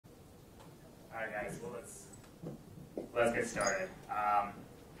Alright guys, well let's get started.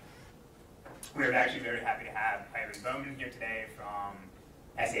 We're actually very happy to have Bowman here today from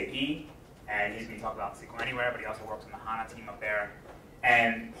SAP, and he's going to talk about SQLAnywhere, but he also works on the HANA team up there.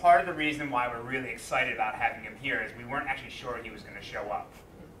 And part of the reason why we're really excited about having him here is we weren't actually sure he was going to show up,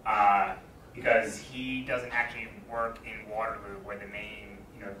 because he doesn't actually work in Waterloo, where the main,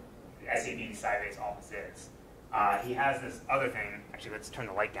 SAP Sybase office is. He has this other thing. Actually, let's turn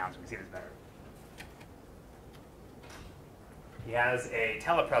the light down so we can see this better. He has a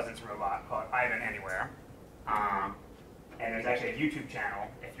telepresence robot called SQLAnywhere, and there's actually a YouTube channel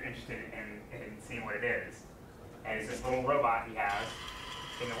if you're interested in seeing what it is. And it's this little robot he has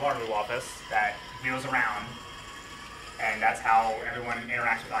in the Waterloo office that wheels around, and that's how everyone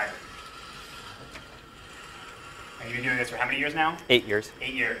interacts with Ivan. And you've been doing this for how many years now? 8 years.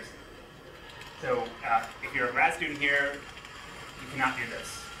 8 years. So if you're a grad student here, you cannot do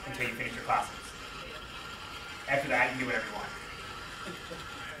this until you finish your classes. After that, you can do whatever you want.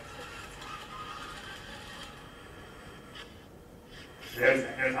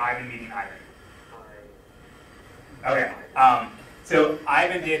 There's Ivan meeting Ivan. Okay. So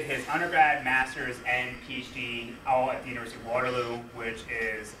Ivan did his undergrad, master's, and PhD all at the University of Waterloo, which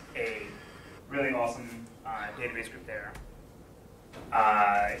is a really awesome database group there.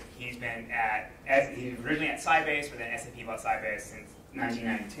 He's originally at Sybase, but then SAP bought Sybase since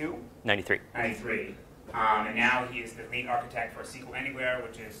 1992? 93. 93. And now he is the lead architect for SQLAnywhere,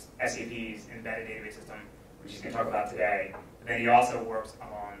 which is SAP's embedded database system, which he's going to talk about today. But then he also works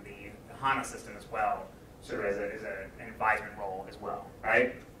on the HANA system as well, sort of as an advisement role as well,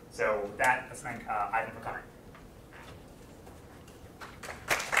 right? So with that, let's thank Ivan for coming.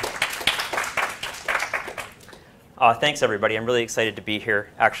 Thanks, everybody. I'm really excited to be here.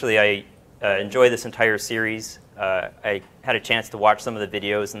 Actually, I enjoy this entire series. I had a chance to watch some of the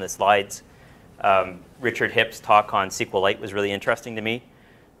videos and the slides. Richard Hipp's talk on SQLite was really interesting to me,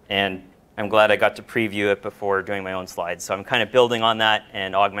 and I'm glad I got to preview it before doing my own slides. So I'm kind of building on that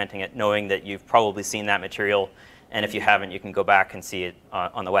and augmenting it, knowing that you've probably seen that material, and if you haven't, you can go back and see it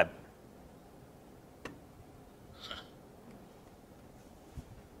on the web.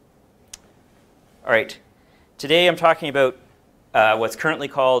 All right. Today I'm talking about what's currently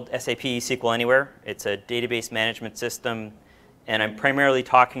called SAP SQLAnywhere. It's a database management system, and I'm primarily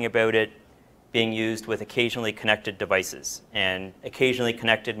talking about it being used with occasionally connected devices. And occasionally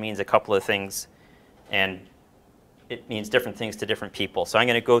connected means a couple of things, and it means different things to different people. So I'm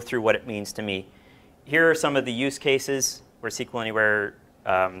going to go through what it means to me. Here are some of the use cases where SQLAnywhere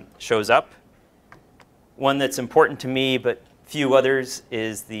shows up. One that's important to me, but few others,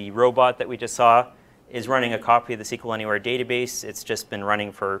 is the robot that we just saw is running a copy of the SQLAnywhere database. It's just been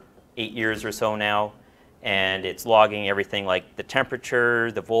running for 8 years or so now, and it's logging everything like the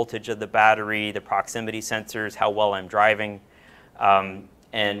temperature, the voltage of the battery, the proximity sensors, how well I'm driving.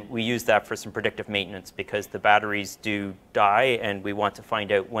 And we use that for some predictive maintenance because the batteries do die, and we want to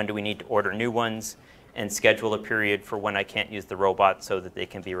find out when do we need to order new ones and schedule a period for when I can't use the robot so that they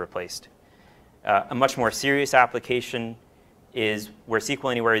can be replaced. A much more serious application is where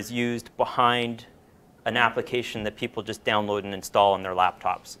SQLAnywhere is used behind an application that people just download and install on their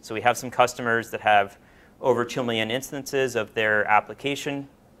laptops. So we have some customers that have over 2 million instances of their application,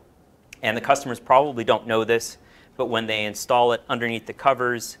 and the customers probably don't know this, but when they install it underneath the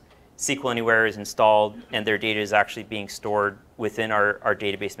covers, SQLAnywhere is installed and their data is actually being stored within our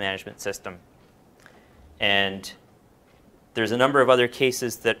database management system. And there's a number of other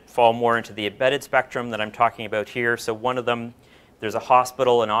cases that fall more into the embedded spectrum that I'm talking about here. So one of them, there's a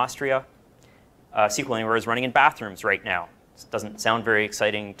hospital in Austria. SQLAnywhere is running in bathrooms right now. This doesn't sound very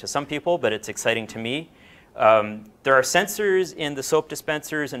exciting to some people, but it's exciting to me. There are sensors in the soap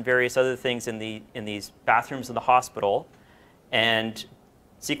dispensers and various other things in these bathrooms in the hospital. And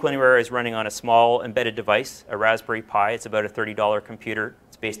SQLAnywhere is running on a small embedded device, a Raspberry Pi. It's about a $30 computer.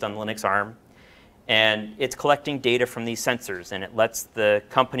 It's based on Linux ARM. And it's collecting data from these sensors, and it lets the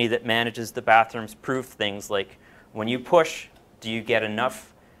company that manages the bathrooms prove things like, when you push, do you get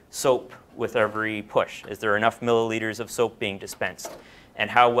enough soap with every push? Is there enough milliliters of soap being dispensed? And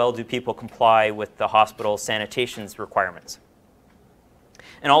how well do people comply with the hospital sanitation requirements?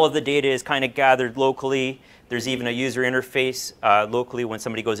 And all of the data is kind of gathered locally. There's even a user interface locally. When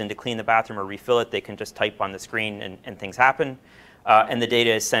somebody goes in to clean the bathroom or refill it, they can just type on the screen and things happen. And the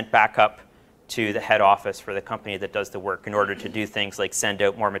data is sent back up to the head office for the company that does the work in order to do things like send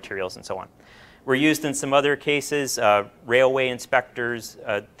out more materials and so on. We're used in some other cases. Railway inspectors,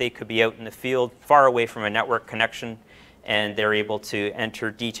 they could be out in the field far away from a network connection, and they're able to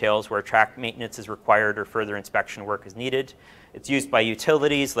enter details where track maintenance is required or further inspection work is needed. It's used by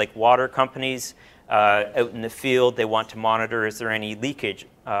utilities like water companies out in the field. They want to monitor, is there any leakage?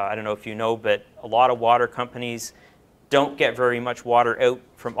 I don't know if you know, but a lot of water companies don't get very much water out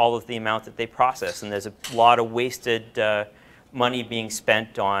from all of the amount that they process. And there's a lot of wasted money being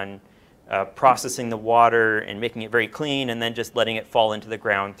spent on processing the water and making it very clean and then just letting it fall into the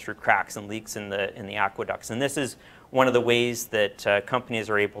ground through cracks and leaks in the aqueducts. And this is one of the ways that companies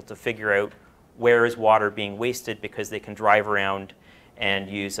are able to figure out where is water being wasted, because they can drive around and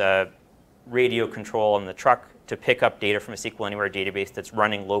use a radio control on the truck to pick up data from a SQLAnywhere database that's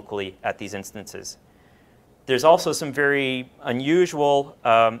running locally at these instances. There's also some very unusual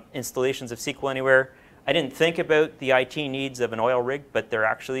installations of SQLAnywhere. I didn't think about the IT needs of an oil rig, but they're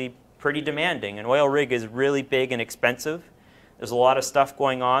actually pretty demanding. An oil rig is really big and expensive. There's a lot of stuff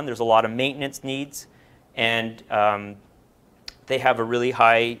going on. There's a lot of maintenance needs. And they have a really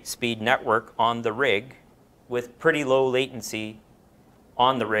high-speed network on the rig with pretty low latency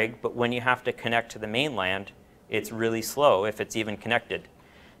on the rig. But when you have to connect to the mainland, it's really slow, if it's even connected.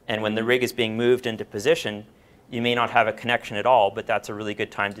 And when the rig is being moved into position, you may not have a connection at all, but that's a really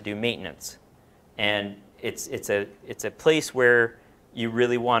good time to do maintenance. And it's a place where you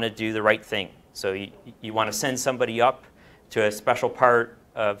really want to do the right thing. So you want to send somebody up to a special part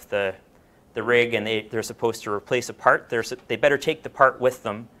of the rig, and they're supposed to replace a part. They better take the part with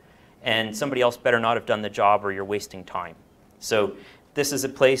them, and somebody else better not have done the job, or you're wasting time. So this is a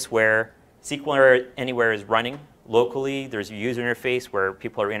place where SQLAnywhere is running locally. There's a user interface where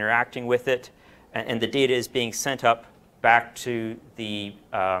people are interacting with it, and the data is being sent up back to the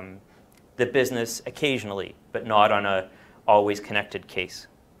business occasionally, but not on a always connected case.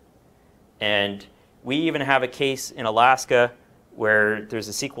 And we even have a case in Alaska where there's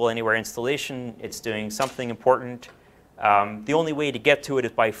a SQLAnywhere installation. It's doing something important. The only way to get to it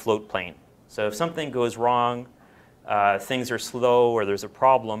is by float plane. So if something goes wrong, things are slow, or there's a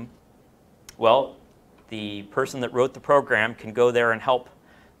problem, well, the person that wrote the program can go there and help,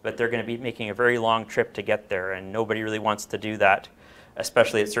 but they're going to be making a very long trip to get there, and nobody really wants to do that,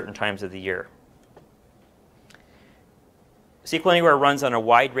 especially at certain times of the year. SQLAnywhere runs on a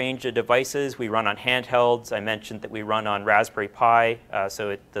wide range of devices. We run on handhelds. I mentioned that we run on Raspberry Pi,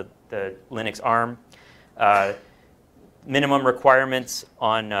 so the Linux ARM. Minimum requirements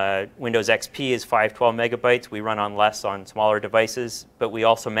on Windows XP is 512 megabytes. We run on less on smaller devices, but we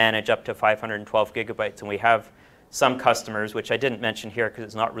also manage up to 512 gigabytes. And we have some customers, which I didn't mention here because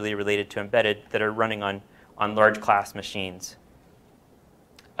it's not really related to embedded, that are running on large class machines.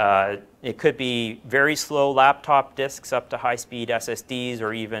 It could be very slow laptop disks up to high-speed SSDs,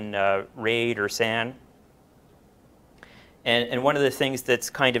 or even RAID or SAN. And one of the things that's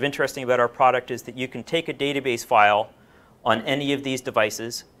kind of interesting about our product is that you can take a database file on any of these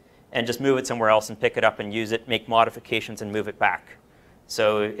devices and just move it somewhere else and pick it up and use it, make modifications, and move it back.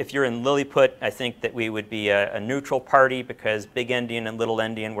 So if you're in Lilliput, I think that we would be a neutral party, because Big Endian and Little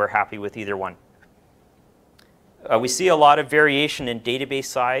Endian, we're happy with either one. We see a lot of variation in database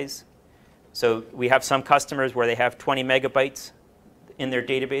size. So we have some customers where they have 20 megabytes in their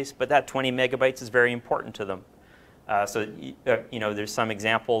database, but that 20 megabytes is very important to them. There's some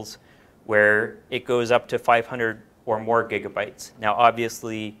examples where it goes up to 500 or more gigabytes. Now,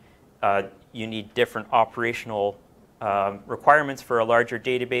 obviously, you need different operational requirements for a larger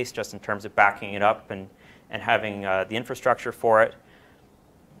database, just in terms of backing it up and having the infrastructure for it.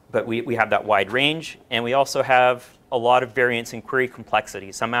 But we have that wide range, and we also have a lot of variance in query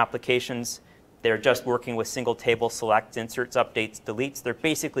complexity. Some applications, they're just working with single table selects, inserts, updates, deletes. They're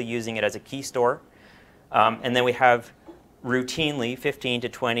basically using it as a key store. And then we have routinely 15 to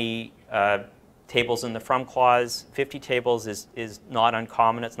 20 tables in the from clause. 50 tables is not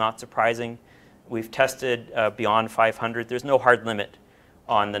uncommon. It's not surprising. We've tested beyond 500. There's no hard limit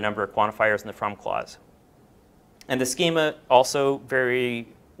on the number of quantifiers in the from clause. And the schema also very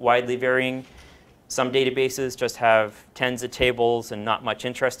widely varying. Some databases just have tens of tables and not much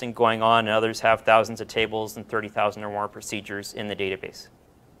interesting going on, and others have thousands of tables and 30,000 or more procedures in the database.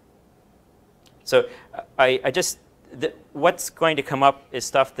 So what's going to come up is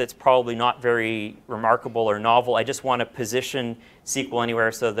stuff that's probably not very remarkable or novel. I just want to position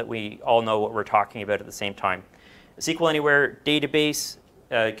SQLAnywhere so that we all know what we're talking about at the same time. A SQLAnywhere database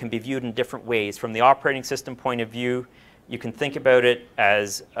can be viewed in different ways. From the operating system point of view, you can think about it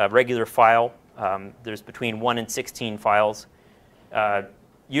as a regular file. There's between 1 and 16 files.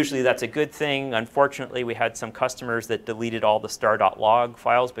 Usually that's a good thing. Unfortunately, we had some customers that deleted all the star.log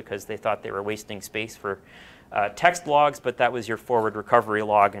files because they thought they were wasting space for text logs, but that was your forward recovery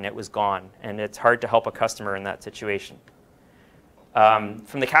log, and it was gone. And it's hard to help a customer in that situation.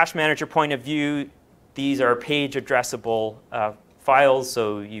 From the cache manager point of view, these are page addressable files,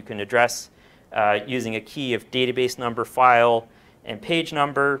 so you can address using a key of database number, file, and page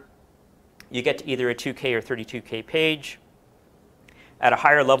number. You get to either a 2K or 32K page. At a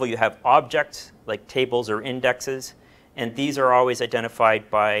higher level, you have objects like tables or indexes, and these are always identified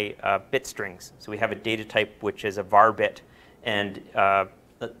by bit strings. So we have a data type which is a var bit, and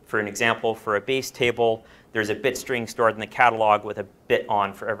for an example, for a base table, there's a bit string stored in the catalog with a bit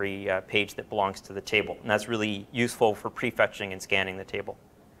on for every page that belongs to the table, and that's really useful for prefetching and scanning the table.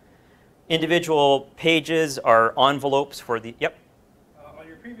 Individual pages are envelopes for the, yep? On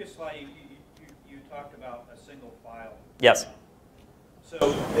your previous slide, you talked about a single file. Yes. So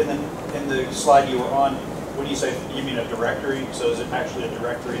in the slide you were on, when you say, you mean a directory? So is it actually a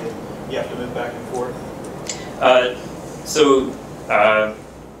directory that you have to move back and forth?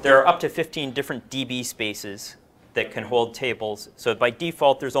 There are up to 15 different DB spaces that can hold tables. So by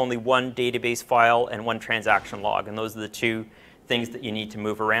default, there's only one database file and one transaction log, and those are the two things that you need to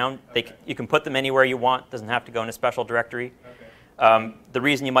move around. Okay. You can put them anywhere you want. Doesn't have to go in a special directory. Okay. The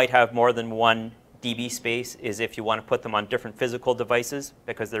reason you might have more than one DB space is if you want to put them on different physical devices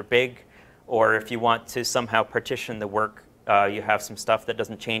because they're big, or if you want to somehow partition the work, you have some stuff that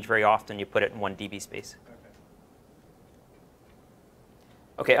doesn't change very often, you put it in one DB space.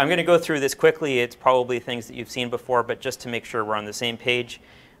 Okay, I'm going to go through this quickly. It's probably things that you've seen before, but just to make sure we're on the same page.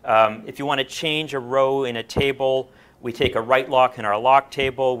 If you want to change a row in a table, we take a write lock in our lock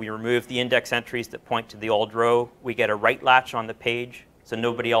table. We remove the index entries that point to the old row. We get a write latch on the page, so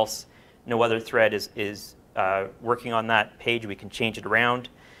nobody else, no other thread is working on that page. We can change it around.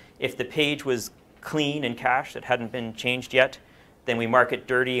 If the page was clean and cached, it hadn't been changed yet, then we mark it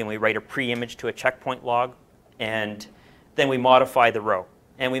dirty and we write a pre-image to a checkpoint log, and then we modify the row.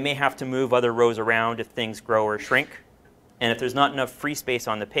 And we may have to move other rows around if things grow or shrink. And if there's not enough free space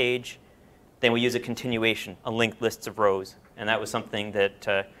on the page, then we use a continuation, a linked lists of rows. And that was something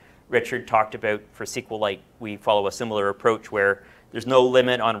that Richard talked about for SQLite. We follow a similar approach where there's no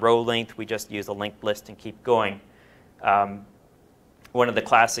limit on row length. We just use a linked list and keep going. One of the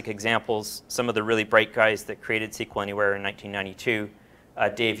classic examples, some of the really bright guys that created SQLAnywhere in 1992,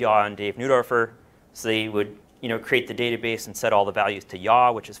 Dave Yaw and Dave Neudorfer, so they would create the database and set all the values to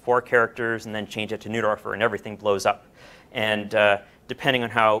Yaw, which is 4 characters, and then change it to Neudorfer, and everything blows up. And depending on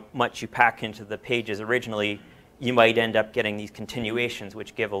how much you pack into the pages originally, you might end up getting these continuations,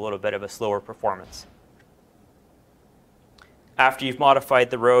 which give a little bit of a slower performance. After you've modified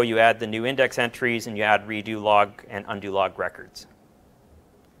the row, you add the new index entries, and you add redo log and undo log records.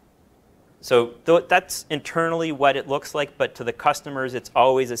 So that's internally what it looks like, but to the customers, it's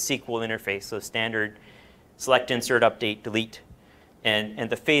always a SQL interface, so standard select, insert, update, delete. And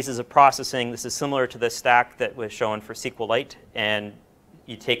the phases of processing, this is similar to the stack that was shown for SQLite. And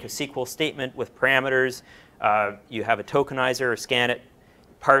you take a SQL statement with parameters. You have a tokenizer, scan it,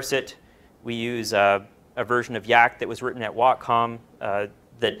 parse it. We use a version of Yak that was written at Wacom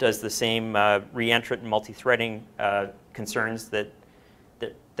that does the same reentrant and multi-threading concerns that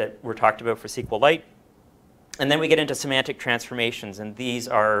were talked about for SQLite. And then we get into semantic transformations. And these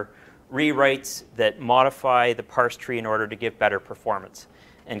are rewrites that modify the parse tree in order to give better performance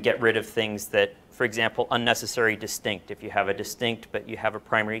and get rid of things that, for example, unnecessary distinct. If you have a distinct but you have a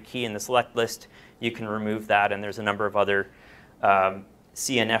primary key in the select list, you can remove that. And there's a number of other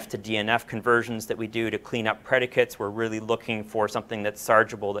CNF to DNF conversions that we do to clean up predicates. We're really looking for something that's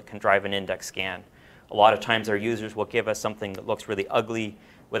sargeable that can drive an index scan. A lot of times our users will give us something that looks really ugly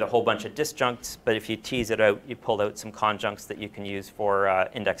with a whole bunch of disjuncts, but if you tease it out, you pull out some conjuncts that you can use for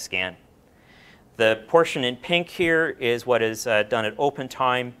index scan. The portion in pink here is what is done at open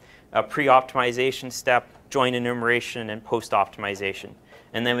time, a pre-optimization step, join enumeration, and post-optimization.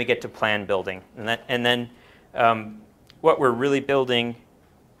 And then we get to plan building. And then what we're really building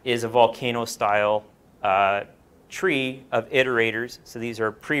is a volcano-style tree of iterators. So these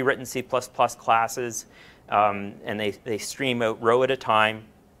are pre-written C++ classes, and they stream out row at a time.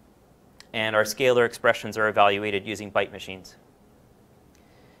 And our scalar expressions are evaluated using byte machines.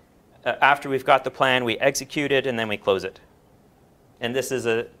 After we've got the plan, we execute it, and then we close it. And this is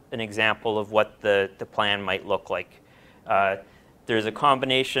an example of what the plan might look like. There's a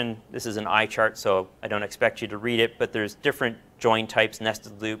combination. This is an eye chart, so I don't expect you to read it, but there's different join types,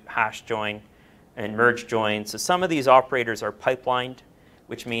 nested loop, hash join, and merge join. So some of these operators are pipelined,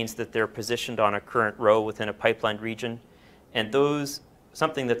 which means that they're positioned on a current row within a pipelined region. And those,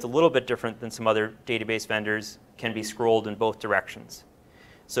 something that's a little bit different than some other database vendors, can be scrolled in both directions.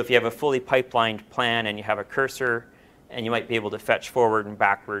 So if you have a fully pipelined plan and you have a cursor, and you might be able to fetch forward and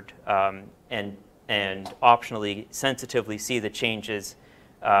backward and optionally sensitively see the changes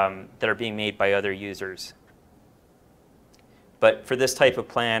that are being made by other users. But for this type of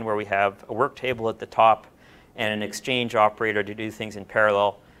plan where we have a work table at the top and an exchange operator to do things in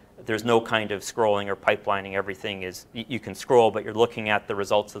parallel, there's no kind of scrolling or pipelining. Everything is, you can scroll, but you're looking at the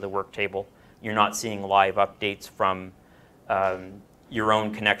results of the work table. You're not seeing live updates from your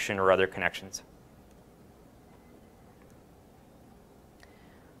own connection or other connections.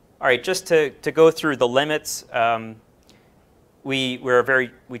 All right, just to go through the limits, we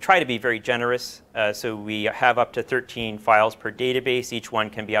try to be very generous. So we have up to 13 files per database. Each one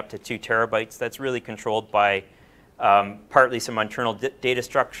can be up to 2 terabytes. That's really controlled by partly some internal data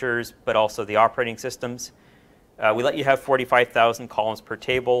structures, but also the operating systems. We let you have 45,000 columns per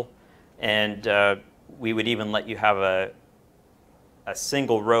table, and we would even let you have a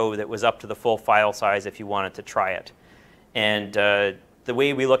single row that was up to the full file size if you wanted to try it. And the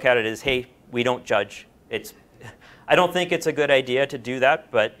way we look at it is, hey, we don't judge. I don't think it's a good idea to do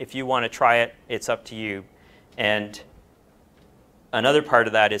that, but if you want to try it, it's up to you. And another part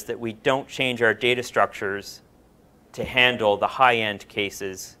of that is that we don't change our data structures to handle the high-end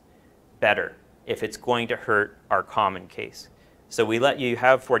cases better if it's going to hurt our common case. So we let you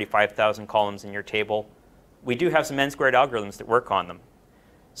have 45,000 columns in your table. We do have some n-squared algorithms that work on them.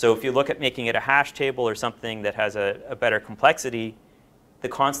 So if you look at making it a hash table or something that has a better complexity, the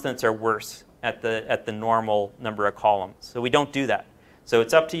constants are worse at the normal number of columns. So we don't do that. So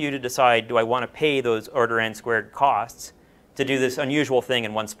it's up to you to decide, do I want to pay those order n-squared costs to do this unusual thing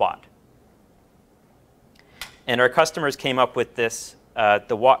in one spot? And our customers came up with this,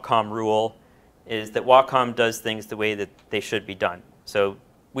 the Whatcom rule, is that Whatcom does things the way that they should be done. So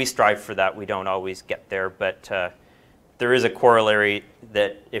we strive for that. We don't always get there, but there is a corollary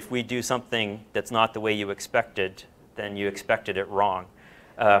that if we do something that's not the way you expected, then you expected it wrong.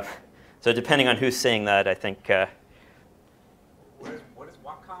 So depending on who's saying that, I think... What is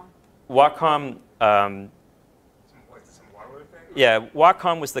Whatcom? Whatcom... Some Waterloo thing? Yeah,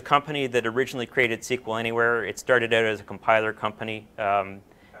 Whatcom was the company that originally created SQLAnywhere. It started out as a compiler company. And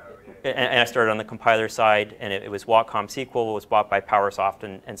I started on the compiler side, and it was Whatcom SQL. It was bought by PowerSoft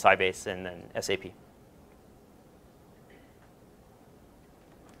and Sybase and then SAP.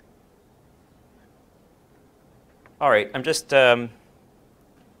 All right, I'm just going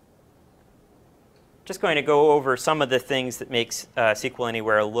to go over some of the things that makes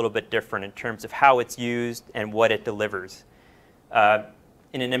SQLAnywhere a little bit different in terms of how it's used and what it delivers.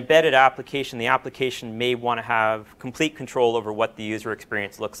 In an embedded application, the application may want to have complete control over what the user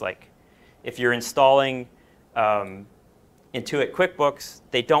experience looks like. If you're installing Intuit QuickBooks,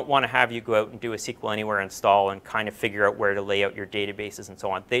 they don't want to have you go out and do a SQLAnywhere install and kind of figure out where to lay out your databases and so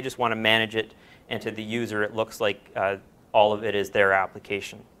on. They just want to manage it, and to the user, it looks like all of it is their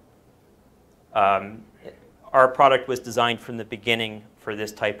application. Our product was designed from the beginning for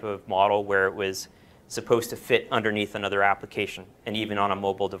this type of model where it was supposed to fit underneath another application and even on a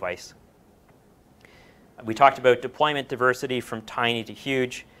mobile device. We talked about deployment diversity from tiny to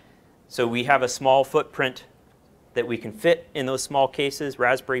huge. So we have a small footprint that we can fit in those small cases,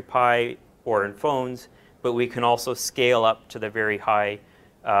 Raspberry Pi or in phones, but we can also scale up to the very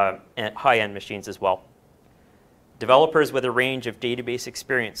high-end machines as well. Developers with a range of database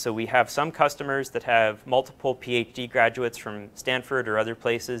experience. So we have some customers that have multiple PhD graduates from Stanford or other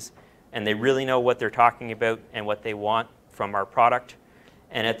places, and they really know what they're talking about and what they want from our product.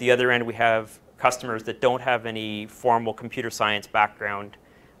 And at the other end, we have customers that don't have any formal computer science background,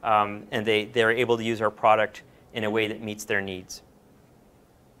 and they're able to use our product in a way that meets their needs.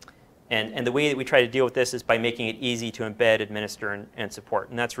 And the way that we try to deal with this is by making it easy to embed, administer, and support,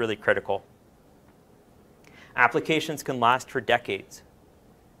 and that's really critical. Applications can last for decades.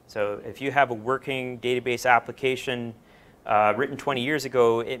 So if you have a working database application written 20 years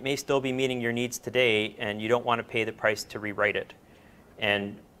ago, it may still be meeting your needs today, and you don't want to pay the price to rewrite it.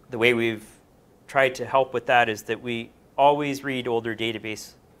 And the way we've tried to help with that is that we always read older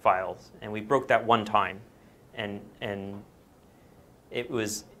database files, and we broke that one time. And it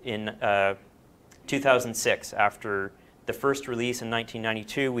was in 2006, after the first release in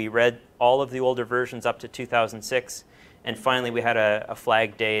 1992, we read all of the older versions up to 2006, and finally we had a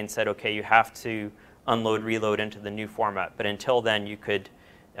flag day and said, okay, you have to unload, reload into the new format. But until then, you could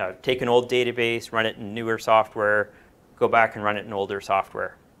take an old database, run it in newer software, go back and run it in older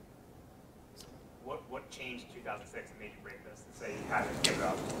software. What changed in 2006 and made you break this and say you had to give it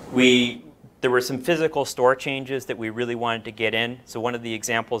up? There were some physical store changes that we really wanted to get in. So one of the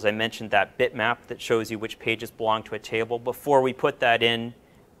examples I mentioned, that bitmap that shows you which pages belong to a table. Before we put that in,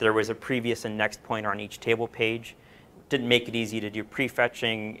 there was a previous and next pointer on each table page. Didn't make it easy to do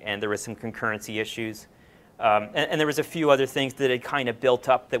prefetching, and there was some concurrency issues. And there was a few other things that had kind of built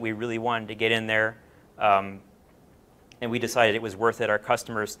up that we really wanted to get in there. And we decided it was worth it. Our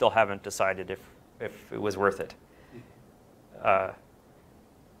customers still haven't decided if it was worth it.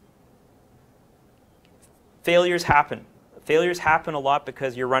 Failures happen. Failures happen a lot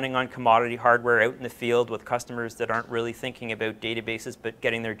because you're running on commodity hardware out in the field with customers that aren't really thinking about databases but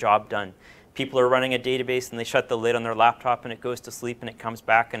getting their job done. People are running a database and they shut the lid on their laptop and it goes to sleep and it comes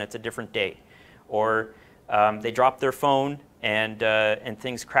back and it's a different day. Or they drop their phone and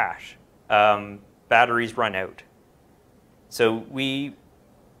things crash. Batteries run out. So we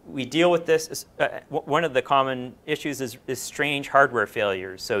deal with this. One of the common issues is strange hardware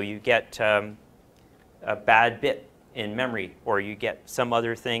failures. So you get a bad bit in memory, or you get some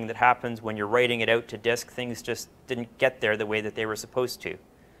other thing that happens when you're writing it out to disk. Things just didn't get there the way that they were supposed to.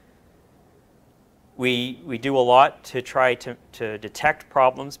 We do a lot to try to detect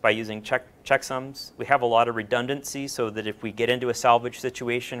problems by using checksums. We have a lot of redundancy so that if we get into a salvage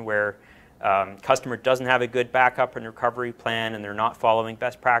situation where customer doesn't have a good backup and recovery plan and they're not following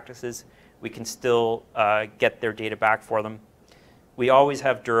best practices, we can still get their data back for them. We always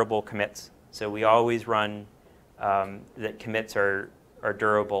have durable commits. So we always run that commits are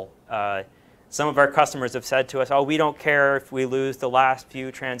durable. Some of our customers have said to us, oh, we don't care if we lose the last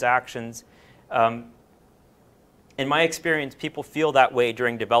few transactions. In my experience, people feel that way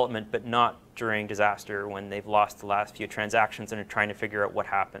during development, but not during disaster when they've lost the last few transactions and are trying to figure out what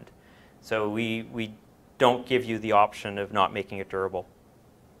happened. So we don't give you the option of not making it durable.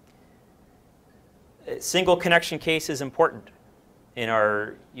 Single connection case is important in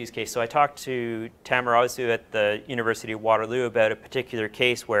our use case. So I talked to Tamarazu at the University of Waterloo about a particular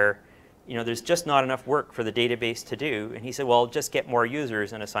case where there's just not enough work for the database to do. And he said, well, just get more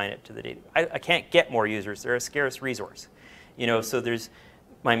users and assign it to the database. I can't get more users. They're a scarce resource. So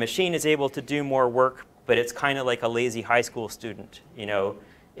my machine is able to do more work, but it's kind of like a lazy high school student.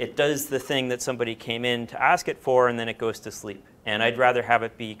 It does the thing that somebody came in to ask it for, and then it goes to sleep. And I'd rather have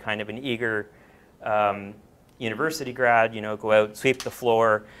it be kind of an eager university grad, go out, sweep the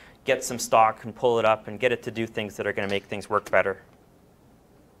floor, get some stock and pull it up and get it to do things that are going to make things work better.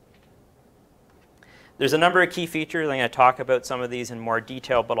 There's a number of key features. I'm going to talk about some of these in more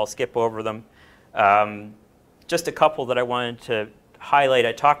detail, but I'll skip over them. Just a couple that I wanted to highlight.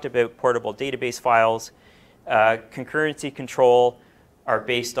 I talked about portable database files. Concurrency control are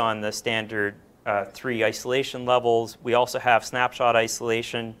based on the standard 3 isolation levels. We also have snapshot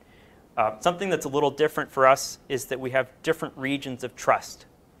isolation. Something that's a little different for us is that we have different regions of trust.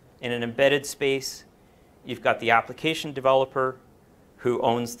 In an embedded space, you've got the application developer who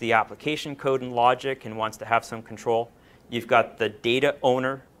owns the application code and logic and wants to have some control. You've got the data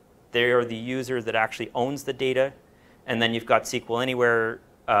owner. They are the user that actually owns the data. And then you've got SQLAnywhere,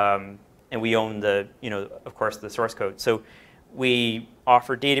 and we own of course, the source code. So we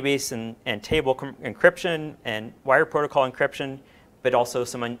offer database and table encryption and wire protocol encryption, but also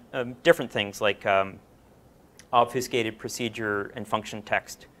some different things like obfuscated procedure and function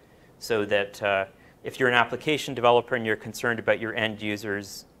text, so that if you're an application developer and you're concerned about your end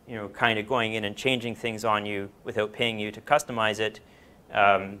users, kind of going in and changing things on you without paying you to customize it,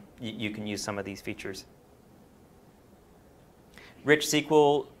 you can use some of these features. Rich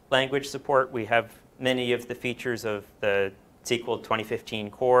SQL language support. We have many of the features of the SQL 2015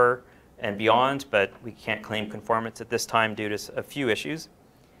 core and beyond, but we can't claim conformance at this time due to a few issues.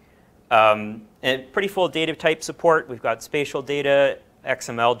 And pretty full data type support. We've got spatial data,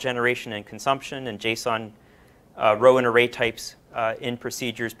 XML generation and consumption, and JSON row and array types in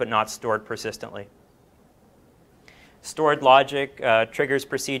procedures, but not stored persistently. Stored logic triggers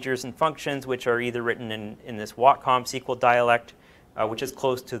procedures and functions, which are either written in this Watcom SQL dialect, which is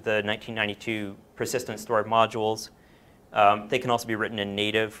close to the 1992 persistent stored modules. They can also be written in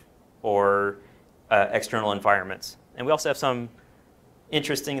native or external environments. And we also have some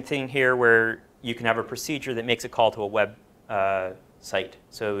interesting thing here where you can have a procedure that makes a call to a web site.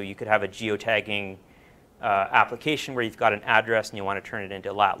 So you could have a geotagging application where you've got an address and you want to turn it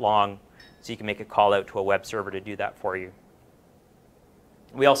into lat long, so you can make a call out to a web server to do that for you.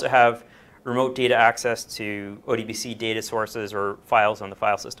 We also have remote data access to ODBC data sources or files on the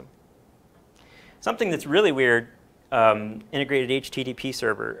file system. Something that's really weird, integrated HTTP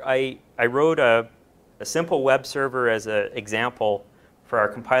server. I wrote a simple web server as an example for our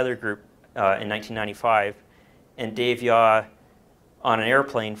compiler group in 1995, and Dave Yaw, on an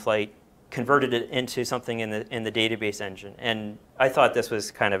airplane flight, converted it into something in the database engine. And I thought this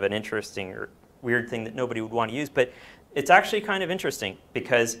was kind of an interesting or weird thing that nobody would want to use, but it's actually kind of interesting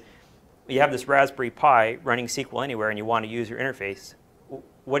because you have this Raspberry Pi running SQLAnywhere and you want to use your interface.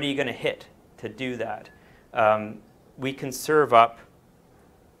 What are you going to hit to do that? we can serve up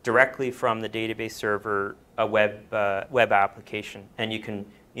directly from the database server a web application, and you can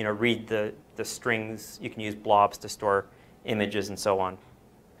read the strings. You can use blobs to store images and so on.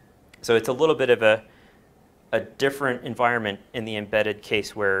 So it's a little bit of a different environment in the embedded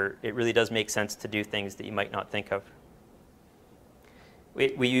case where it really does make sense to do things that you might not think of.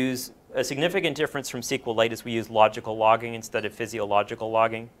 We use a significant difference from SQLite is we use logical logging instead of physiological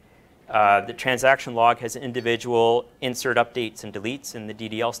logging. The transaction log has individual insert updates and deletes in the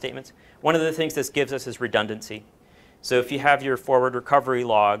DDL statements. One of the things this gives us is redundancy. So if you have your forward recovery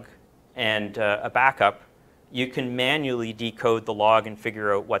log and a backup, you can manually decode the log and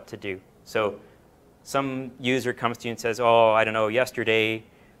figure out what to do. So some user comes to you and says, oh, I don't know, yesterday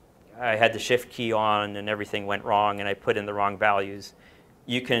I had the shift key on and everything went wrong and I put in the wrong values.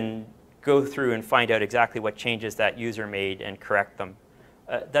 You can go through and find out exactly what changes that user made and correct them.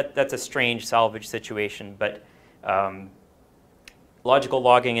 That's a strange salvage situation, but logical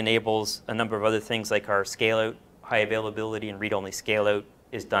logging enables a number of other things like our scale-out, high availability, and read-only scale-out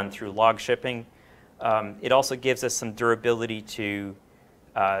is done through log shipping. It also gives us some durability to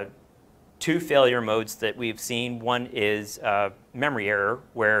two failure modes that we've seen. One is memory error,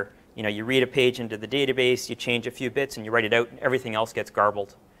 where you read a page into the database, you change a few bits, and you write it out, and everything else gets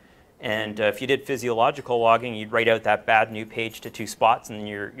garbled. And if you did physiological logging, you'd write out that bad new page to 2 spots, and then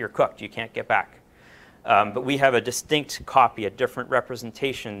you're cooked. You can't get back. But we have a distinct copy, a different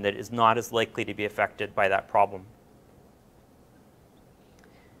representation that is not as likely to be affected by that problem.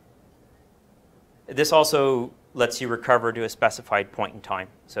 This also lets you recover to a specified point in time.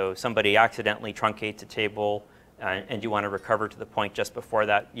 So somebody accidentally truncates a table, and you want to recover to the point just before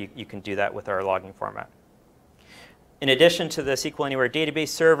that, you can do that with our logging format. In addition to the SQLAnywhere database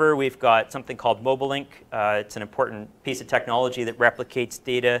server, we've got something called MobileLink. It's an important piece of technology that replicates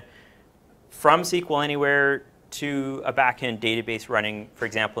data from SQLAnywhere to a backend database running, for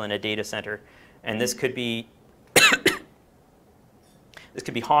example, in a data center. And this could be HANA,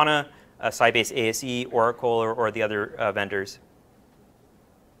 Sybase ASE, Oracle, or the other vendors.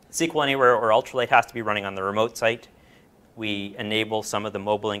 SQLAnywhere or Ultralight has to be running on the remote site. We enable some of the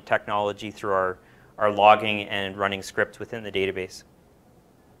MobileLink technology through our logging and running scripts within the database.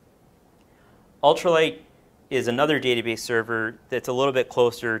 Ultralight is another database server that's a little bit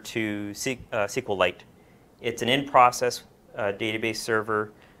closer to SQLite. It's an in-process database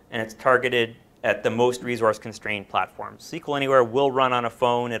server, and it's targeted at the most resource-constrained platforms. SQLAnywhere will run on a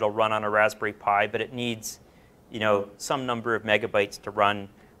phone, it'll run on a Raspberry Pi, but it needs some number of megabytes to run.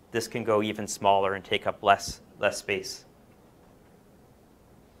 This can go even smaller and take up less space.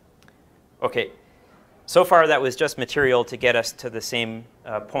 Okay. So far, that was just material to get us to the same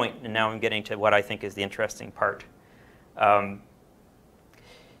point, and now I'm getting to what I think is the interesting part. There's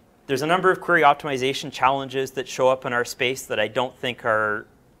a number of query optimization challenges that show up in our space that I don't think are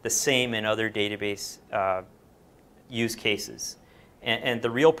the same in other database use cases. And the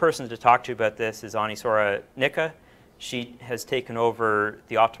real person to talk to about this is Anisora Nika. She has taken over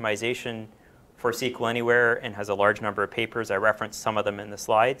the optimization for SQLAnywhere and has a large number of papers. I referenced some of them in the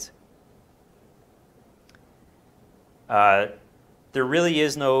slides. There really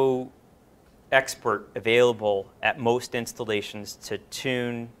is no expert available at most installations to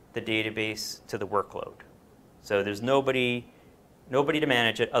tune the database to the workload. So there's nobody to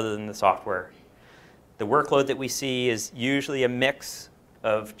manage it other than the software. The workload that we see is usually a mix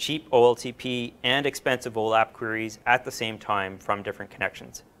of cheap OLTP and expensive OLAP queries at the same time from different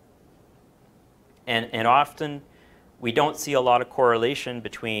connections. And often, we don't see a lot of correlation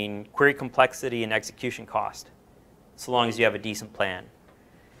between query complexity and execution cost, so long as you have a decent plan.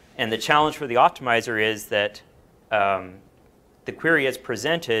 And the challenge for the optimizer is that the query as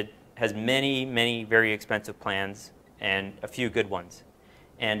presented has many, many very expensive plans and a few good ones.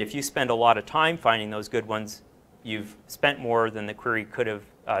 And if you spend a lot of time finding those good ones, you've spent more than the query could have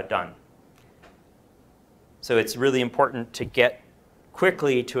done. So it's really important to get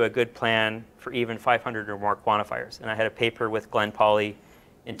quickly to a good plan for even 500 or more quantifiers. And I had a paper with Glenn Pauly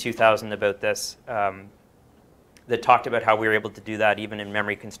in 2000 about this that talked about how we were able to do that even in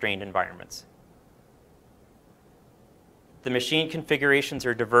memory-constrained environments. The machine configurations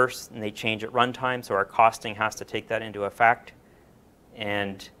are diverse, and they change at runtime, so our costing has to take that into effect.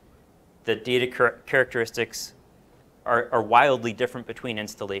 And the data characteristics are wildly different between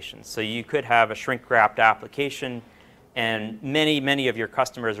installations. So you could have a shrink-wrapped application, and many of your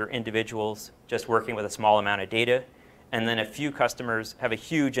customers are individuals just working with a small amount of data. And then a few customers have a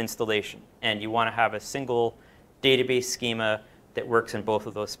huge installation, and you want to have a single database schema that works in both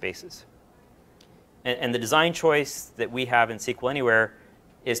of those spaces. And the design choice that we have in SQLAnywhere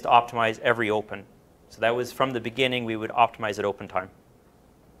is to optimize every open. So that was from the beginning, we would optimize at open time.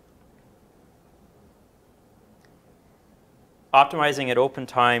 Optimizing at open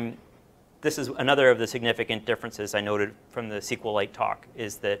time, this is another of the significant differences I noted from the SQLite talk,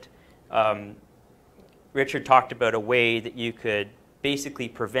 is that Richard talked about a way that you could basically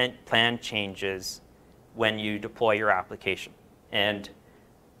prevent plan changes when you deploy your application. And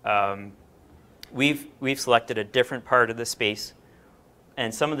we've selected a different part of the space.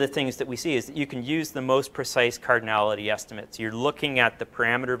 And some of the things that we see is that you can use the most precise cardinality estimates. You're looking at the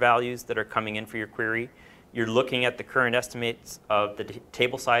parameter values that are coming in for your query. You're looking at the current estimates of the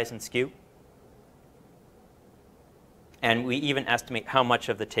table size and skew. And we even estimate how much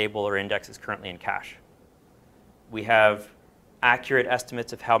of the table or index is currently in cache. We have accurate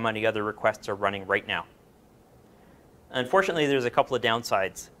estimates of how many other requests are running right now. Unfortunately, there's a couple of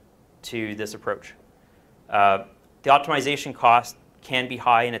downsides to this approach. The optimization cost can be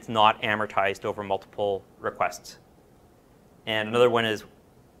high, and it's not amortized over multiple requests. And another one is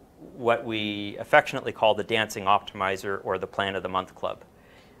what we affectionately call the dancing optimizer, or the plan of the month club,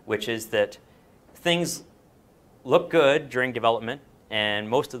 which is that things look good during development and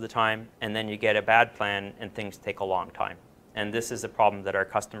most of the time, and then you get a bad plan and things take a long time. And this is a problem that our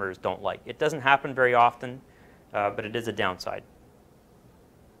customers don't like. It doesn't happen very often, but it is a downside.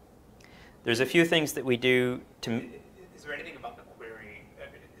 There's a few things that we do to... Is there anything about the query,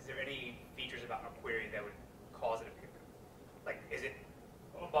 is there any features about a query that would cause it to, like, is it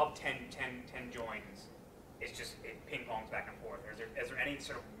above 10 joins, it's just, it ping-pongs back and forth? Or is there any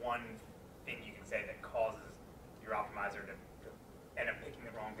sort of one thing you can say that causes your optimizer to end up picking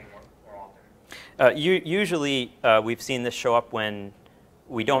the wrong thing more often? Usually, we've seen this show up when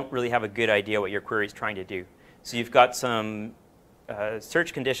we don't really have a good idea what your query is trying to do. So you've got some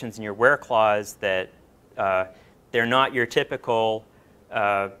search conditions in your where clause that they're not your typical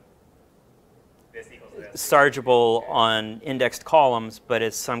sargeable on indexed columns, but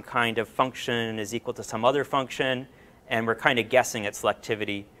it's some kind of function is equal to some other function, and we're kind of guessing at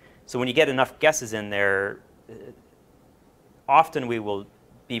selectivity. So when you get enough guesses in there, often we will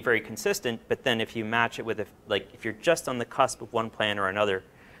be very consistent, but then if you match it with, if you're just on the cusp of one plan or another,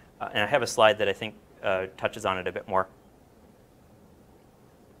 and I have a slide that I think touches on it a bit more.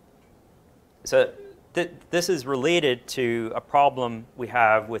 So this is related to a problem we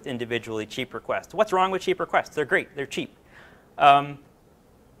have with individually cheap requests. What's wrong with cheap requests? They're great. They're cheap.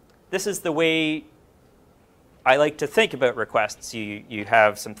 This is the way I like to think about requests. You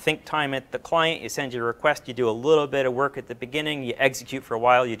have some think time at the client. You send your request. You do a little bit of work at the beginning. You execute for a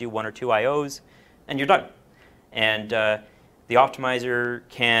while. You do 1 or 2 IOs, and you're done. And the optimizer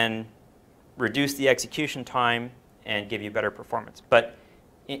can reduce the execution time and give you better performance. But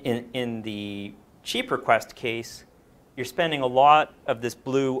in the cheap request case, you're spending a lot of this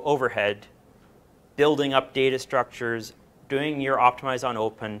blue overhead building up data structures, doing your optimize on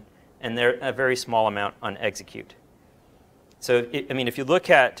open, and they're a very small amount on execute. So, if you look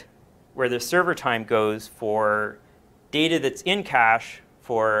at where the server time goes for data that's in cache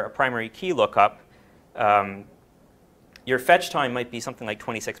for a primary key lookup, your fetch time might be something like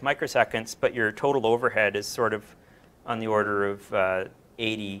 26 microseconds, but your total overhead is sort of on the order of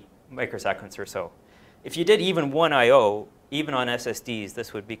 80 microseconds or so. If you did even 1 I/O, even on SSDs,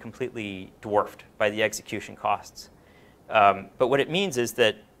 this would be completely dwarfed by the execution costs. But what it means is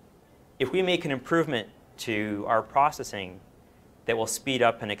that if we make an improvement to our processing that will speed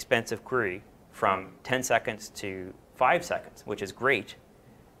up an expensive query from 10 seconds to 5 seconds, which is great,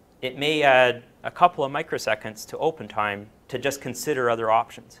 it may add a couple of microseconds to open time to just consider other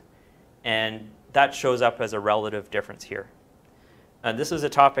options. And that shows up as a relative difference here. This is a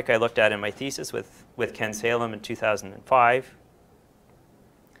topic I looked at in my thesis with Ken Salem in 2005.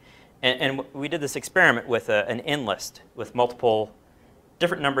 And we did this experiment with an in list with multiple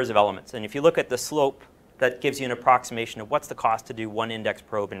different numbers of elements. And if you look at the slope, that gives you an approximation of what's the cost to do 1 index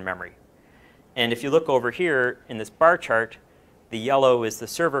probe in memory. And if you look over here in this bar chart, the yellow is the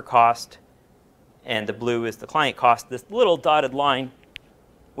server cost, and the blue is the client cost. This little dotted line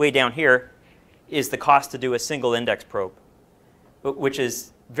way down here is the cost to do a single index probe, which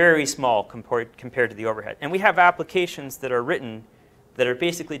is very small compared to the overhead. And we have applications that are written that are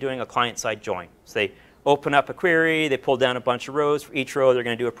basically doing a client-side join. So they open up a query, they pull down a bunch of rows. For each row, they're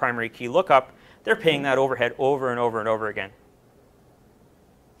going to do a primary key lookup. They're paying that overhead over and over and over again.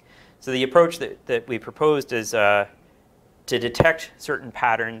 So the approach that we proposed is to detect certain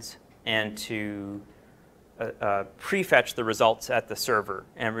patterns and to prefetch the results at the server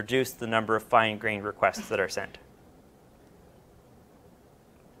and reduce the number of fine-grained requests that are sent.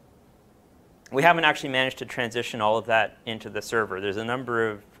 We haven't actually managed to transition all of that into the server. There's a number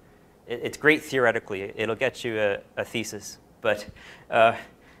of It's great theoretically. It'll get you a thesis, but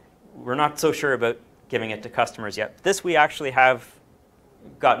we're not so sure about giving it to customers yet. This we actually have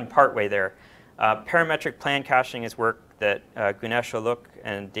gotten partway there. Parametric plan caching is work that Gunesh Aluk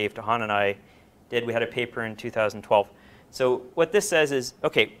and Dave Tahan and I did. We had a paper in 2012. So what this says is,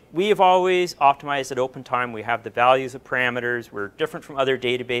 okay, we have always optimized at open time. We have the values of parameters. We're different from other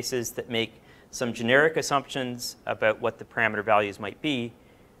databases that make some generic assumptions about what the parameter values might be.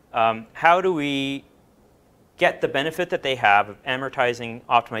 How do we get the benefit that they have of amortizing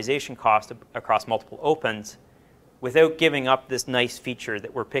optimization cost across multiple opens without giving up this nice feature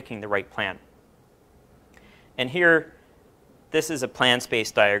that we're picking the right plan? And here, this is a plan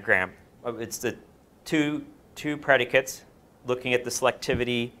space diagram. It's the two predicates looking at the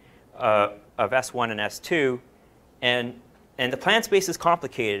selectivity of S1 and S2. And the plan space is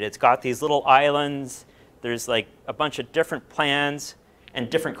complicated. It's got these little islands. There's like a bunch of different plans and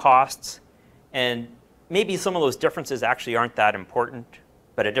different costs. And maybe some of those differences actually aren't that important,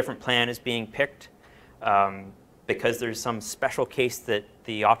 but a different plan is being picked because there's some special case that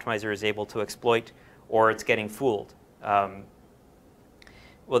the optimizer is able to exploit, or it's getting fooled. Well,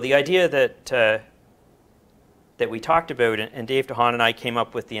 the idea that we talked about, and Dave Tahan and I came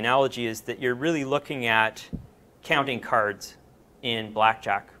up with the analogy, is that you're really looking at counting cards in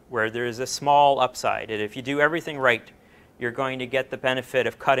blackjack, where there's a small upside. And if you do everything right, you're going to get the benefit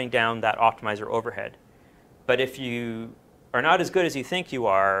of cutting down that optimizer overhead. But if you are not as good as you think you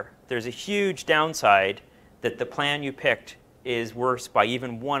are, there's a huge downside that the plan you picked is worse by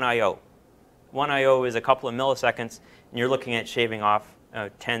even 1 I/O. 1 I/O is a couple of milliseconds, and you're looking at shaving off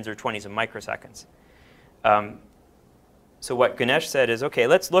tens or 20s of microseconds. So what Ganesh said is, okay,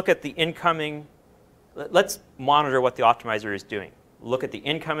 let's look at the incoming, let's monitor what the optimizer is doing. Look at the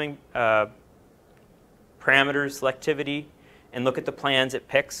incoming parameters, selectivity, and look at the plans it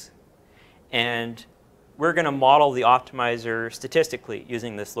picks. And we're going to model the optimizer statistically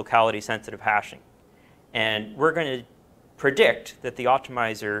using this locality-sensitive hashing. And we're going to predict that the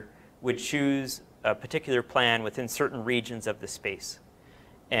optimizer would choose a particular plan within certain regions of the space.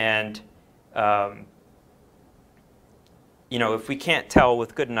 And you know, if we can't tell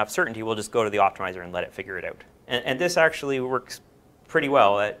with good enough certainty, we'll just go to the optimizer and let it figure it out. And this actually works pretty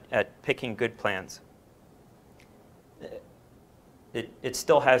well at picking good plans. It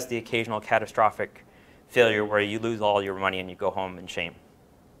still has the occasional catastrophic failure where you lose all your money and you go home in shame.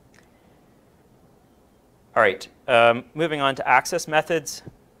 All right, moving on to access methods.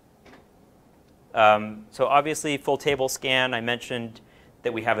 So obviously, full table scan, I mentioned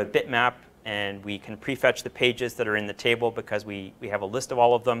that we have a bitmap, and we can prefetch the pages that are in the table because we have a list of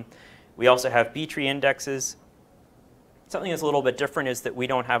all of them. We also have B-tree indexes. Something that's a little bit different is that we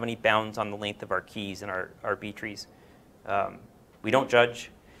don't have any bounds on the length of our keys in our B-trees. We don't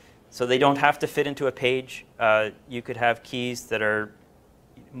judge, so they don't have to fit into a page. You could have keys that are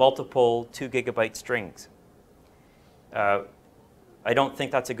multiple 2 GB strings. I don't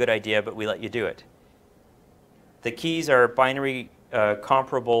think that's a good idea, but we let you do it. The keys are binary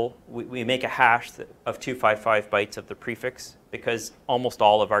comparable. We make a hash of 255 bytes of the prefix because almost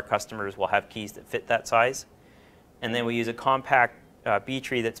all of our customers will have keys that fit that size. And then we use a compact B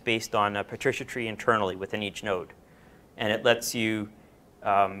tree that's based on a Patricia tree internally within each node. And it lets you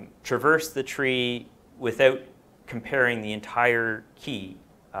traverse the tree without comparing the entire key.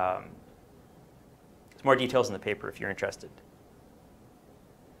 There's more details in the paper if you're interested.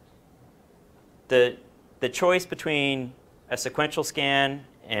 The choice between a sequential scan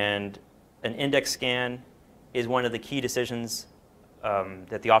and an index scan is one of the key decisions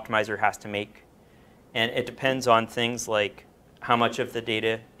that the optimizer has to make. And it depends on things like how much of the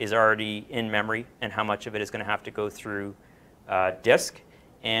data is already in memory and how much of it is going to have to go through disk.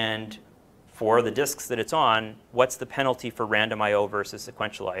 And for the disks that it's on, what's the penalty for random I/O versus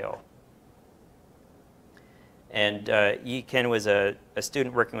sequential I/O? And Ken was a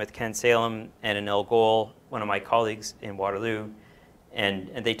student working with Ken Salem and Anil Goel, one of my colleagues in Waterloo, and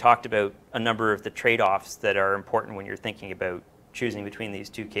they talked about a number of the trade-offs that are important when you're thinking about choosing between these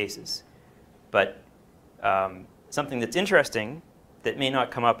two cases. But something that's interesting that may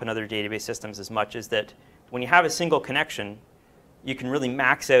not come up in other database systems as much is that when you have a single connection, you can really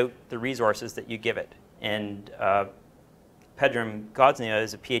max out the resources that you give it. And Pedram Godznia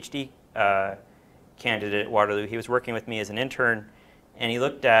is a PhD candidate at Waterloo. He was working with me as an intern, and he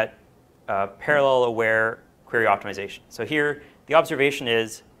looked at parallel-aware query optimization. So here, the observation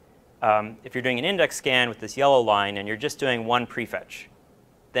is, if you're doing an index scan with this yellow line and you're just doing one prefetch,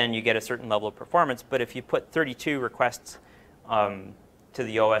 then you get a certain level of performance. But if you put 32 requests to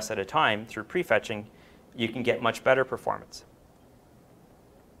the OS at a time through prefetching, you can get much better performance.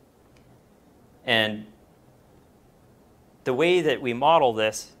 And the way that we model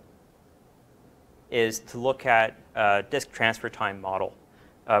this is to look at a disk transfer time model,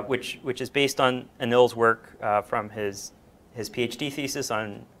 which is based on Anil's work from his PhD thesis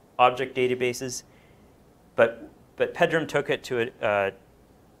on object databases. But Pedram took it to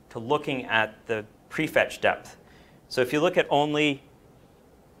looking at the prefetch depth. So if you look at only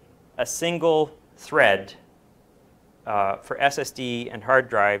a single thread for SSD and hard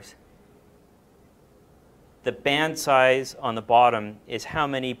drives, the band size on the bottom is how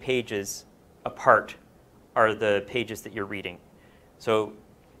many pages apart are the pages that you're reading. So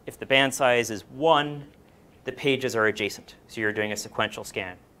if the band size is 1, the pages are adjacent. So you're doing a sequential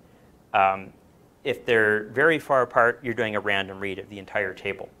scan. If they're very far apart, you're doing a random read of the entire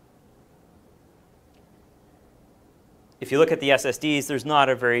table. If you look at the SSDs, there's not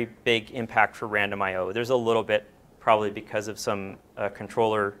a very big impact for random I/O. There's a little bit, probably because of some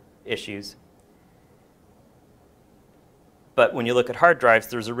controller issues. But when you look at hard drives,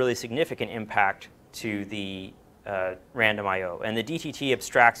 there's a really significant impact to the random I/O. And the DTT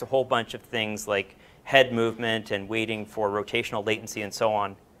abstracts a whole bunch of things like head movement and waiting for rotational latency and so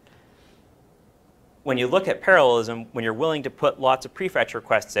on. When you look at parallelism, when you're willing to put lots of prefetch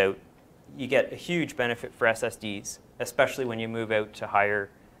requests out, you get a huge benefit for SSDs, especially when you move out to higher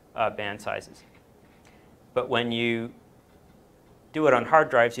band sizes. But when you do it on hard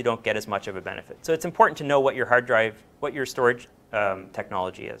drives, you don't get as much of a benefit. So it's important to know what your hard drive, what your storage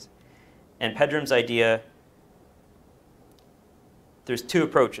technology is. And Pedram's idea, there's 2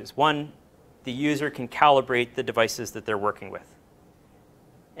 approaches. One, the user can calibrate the devices that they're working with.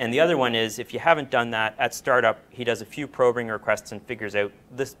 And the other one is, if you haven't done that, at startup, he does a few probing requests and figures out,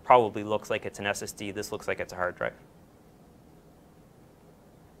 this probably looks like it's an SSD, this looks like it's a hard drive.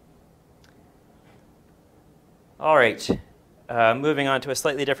 All right, moving on to a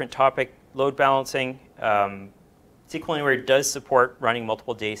slightly different topic, load balancing. SQLAnywhere does support running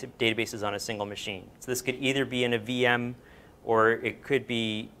multiple databases on a single machine. So this could either be in a VM, or it could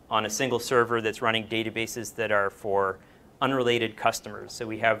be on a single server that's running databases that are for unrelated customers. So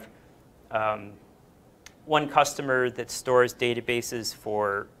we have one customer that stores databases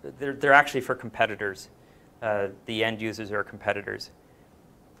for, they're actually for competitors. The end users are competitors.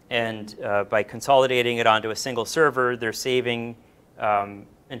 And by consolidating it onto a single server, they're saving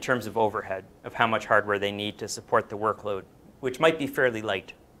in terms of overhead, of how much hardware they need to support the workload, which might be fairly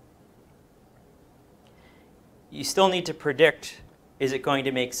light. You still need to predict, is it going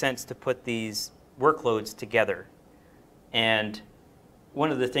to make sense to put these workloads together? And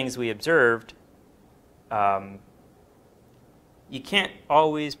one of the things we observed, you can't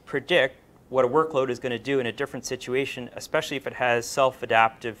always predict what a workload is going to do in a different situation, especially if it has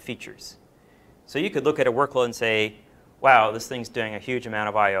self-adaptive features. So you could look at a workload and say, wow, this thing's doing a huge amount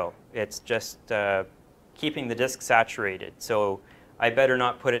of I/O. It's just keeping the disk saturated, so I better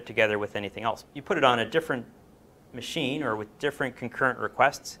not put it together with anything else. You put it on a different machine or with different concurrent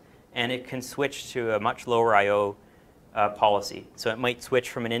requests, and it can switch to a much lower I/O policy. So it might switch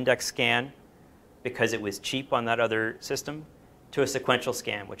from an index scan, because it was cheap on that other system, to a sequential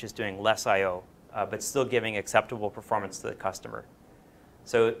scan, which is doing less I/O, but still giving acceptable performance to the customer.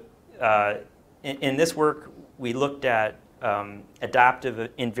 So in this work, we looked at adaptive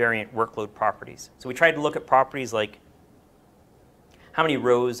invariant workload properties. So we tried to look at properties like how many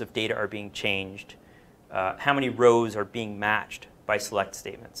rows of data are being changed, how many rows are being matched by select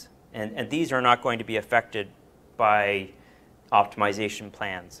statements. And these are not going to be affected by optimization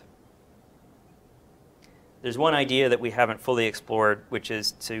plans. There's one idea that we haven't fully explored, which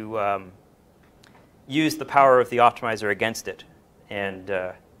is to use the power of the optimizer against it and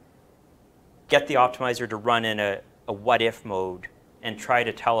get the optimizer to run in a what-if mode and try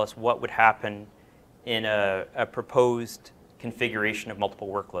to tell us what would happen in a proposed configuration of multiple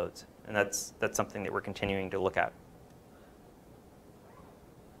workloads. And that's something that we're continuing to look at.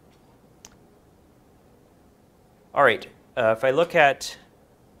 All right, if I look at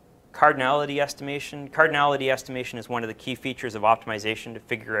cardinality estimation is one of the key features of optimization to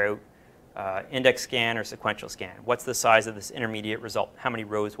figure out index scan or sequential scan. What's the size of this intermediate result? How many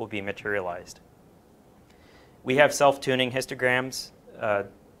rows will be materialized? We have self-tuning histograms,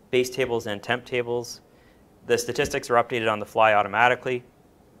 base tables and temp tables. The statistics are updated on the fly automatically.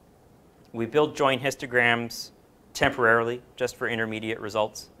 We build join histograms temporarily just for intermediate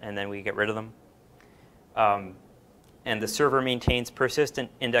results, and then we get rid of them. And the server maintains persistent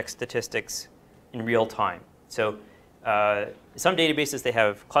index statistics in real time. So some databases, they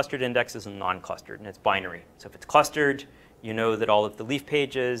have clustered indexes and non-clustered, and it's binary. So if it's clustered, you know that all of the leaf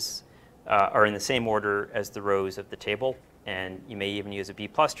pages are in the same order as the rows of the table, and you may even use a B+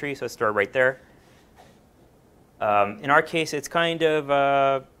 tree, so it's stored right there. In our case, it's kind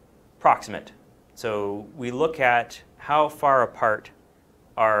of proximate. So we look at how far apart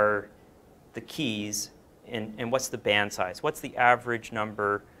are the keys and what's the band size? What's the average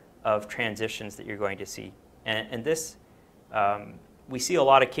number of transitions that you're going to see? And this, we see a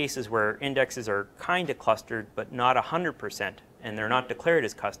lot of cases where indexes are kind of clustered, but not 100%, and they're not declared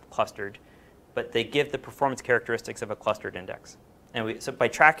as clustered, but they give the performance characteristics of a clustered index. And so by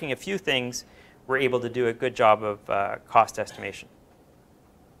tracking a few things, we're able to do a good job of cost estimation.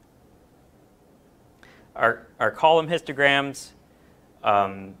 Our column histograms,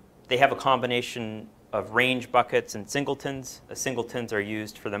 they have a combination of range buckets and singletons. The singletons are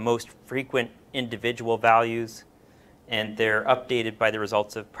used for the most frequent individual values, and they're updated by the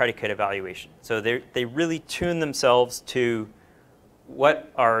results of predicate evaluation. So they really tune themselves to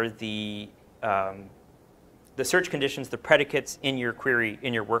what are the search conditions, the predicates in your query,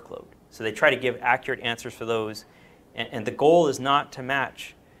 in your workload. So they try to give accurate answers for those. And the goal is not to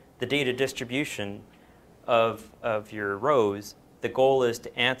match the data distribution of your rows. The goal is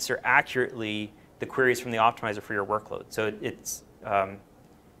to answer accurately the queries from the optimizer for your workload. So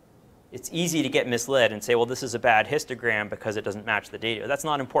it's easy to get misled and say, well, this is a bad histogram because it doesn't match the data. That's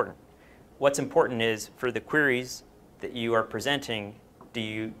not important. What's important is for the queries that you are presenting, do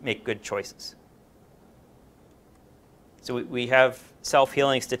you make good choices? So we have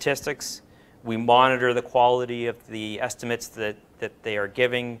self-healing statistics. We monitor the quality of the estimates that they are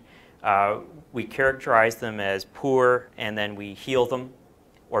giving. We characterize them as poor, and then we heal them,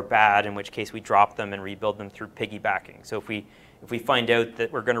 or bad, in which case we drop them and rebuild them through piggybacking. So if we find out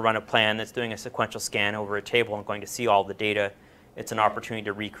that we're going to run a plan that's doing a sequential scan over a table and going to see all the data, it's an opportunity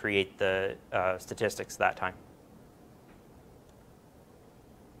to recreate the statistics that time.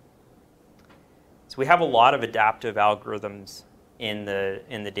 So we have a lot of adaptive algorithms in the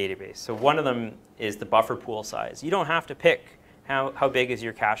database. So one of them is the buffer pool size. You don't have to pick how big is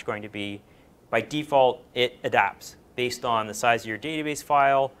your cache going to be. By default, it adapts based on the size of your database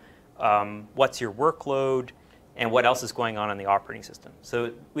file, what's your workload, and what else is going on in the operating system.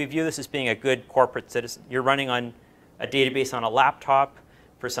 So we view this as being a good corporate citizen. You're running on a database on a laptop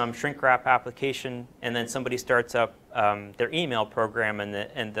for some shrink wrap application, and then somebody starts up their email program,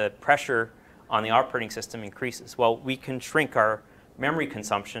 and the pressure on the operating system increases. Well, we can shrink our memory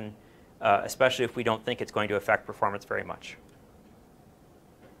consumption, especially if we don't think it's going to affect performance very much.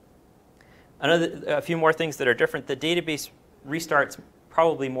 A few more things that are different. The database restarts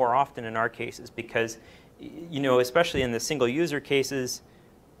probably more often in our cases because, especially in the single user cases,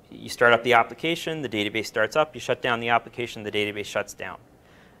 you start up the application, the database starts up, you shut down the application, the database shuts down.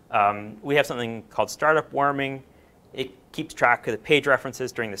 We have something called startup warming. It keeps track of the page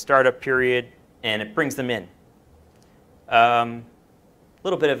references during the startup period, and it brings them in. A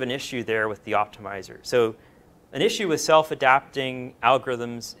little bit of an issue there with the optimizer. So an issue with self-adapting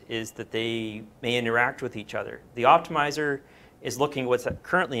algorithms is that they may interact with each other. The optimizer is looking at what's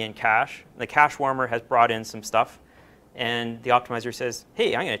currently in cache. The cache warmer has brought in some stuff, and the optimizer says,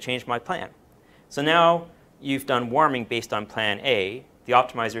 hey, I'm going to change my plan. So now you've done warming based on plan A. The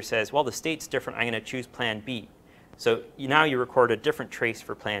optimizer says, well, the state's different. I'm going to choose plan B. So now you record a different trace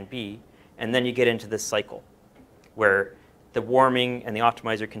for plan B, and then you get into this cycle where the warming and the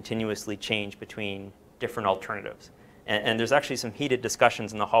optimizer continuously change between different alternatives. And there's actually some heated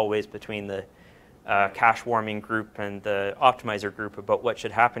discussions in the hallways between the cache warming group and the optimizer group about what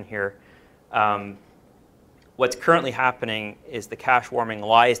should happen here. What's currently happening is the cache warming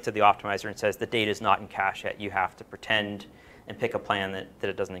lies to the optimizer and says the data is not in cache yet. You have to pretend and pick a plan that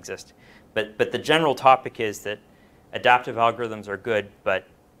it doesn't exist. But the general topic is that adaptive algorithms are good, but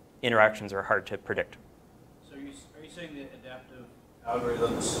interactions are hard to predict. So are you saying that adaptive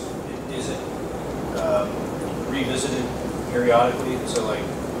algorithms, is it revisited periodically? So like,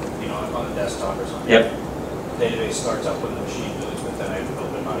 on the desktop or something, yep. The database starts up when the machine moves, but then I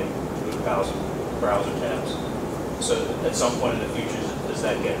open my 2,000 browser tabs. So at some point in the future, does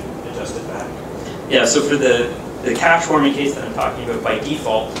that get adjusted back? Yeah, so for the cache warming case that I'm talking about, by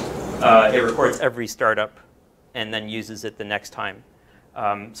default, it records every startup and then uses it the next time.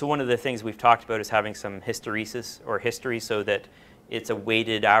 So one of the things we've talked about is having some hysteresis or history so that it's a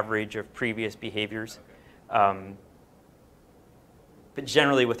weighted average of previous behaviors. But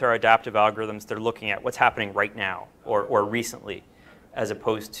generally with our adaptive algorithms, they're looking at what's happening right now or recently as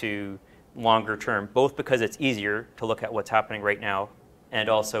opposed to longer term, both because it's easier to look at what's happening right now and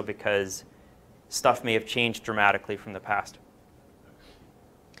also because stuff may have changed dramatically from the past.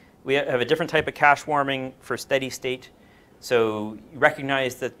 We have a different type of cache warming for steady state. So you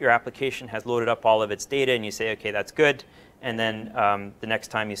recognize that your application has loaded up all of its data and you say, okay, that's good. And then the next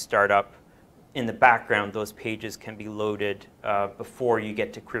time you start up, in the background, those pages can be loaded before you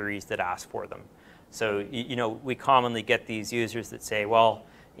get to queries that ask for them. So we commonly get these users that say, well,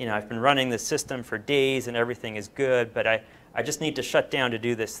 I've been running this system for days and everything is good, but I just need to shut down to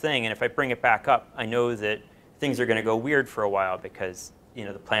do this thing. And if I bring it back up, I know that things are going to go weird for a while because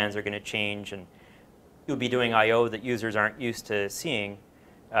the plans are going to change and you'll be doing I/O that users aren't used to seeing.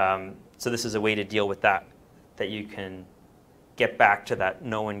 So this is a way to deal with that you can get back to that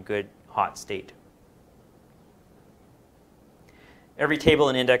known good hot state. Every table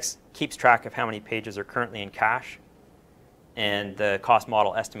and index keeps track of how many pages are currently in cache, and the cost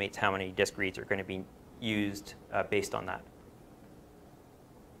model estimates how many disk reads are going to be used based on that.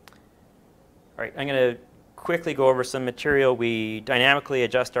 All right, I'm going to quickly go over some material. We dynamically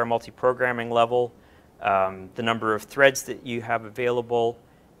adjust our multi-programming level, the number of threads that you have available.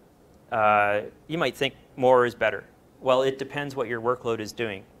 You might think more is better. Well, it depends what your workload is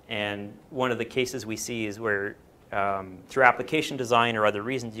doing. And one of the cases we see is where through application design or other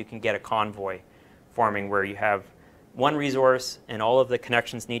reasons, you can get a convoy forming where you have one resource and all of the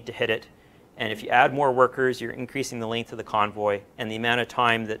connections need to hit it. And if you add more workers, you're increasing the length of the convoy, and the amount of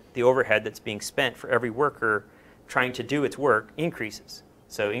time that the overhead that's being spent for every worker trying to do its work increases.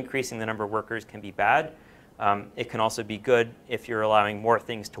 So increasing the number of workers can be bad. It can also be good if you're allowing more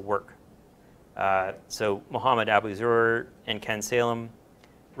things to work. So Mohammed Abu-Zur and Ken Salem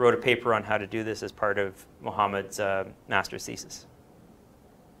wrote a paper on how to do this as part of Mohammed's master's thesis.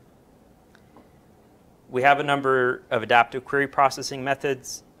 We have a number of adaptive query processing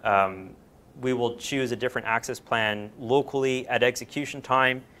methods. We will choose a different access plan locally at execution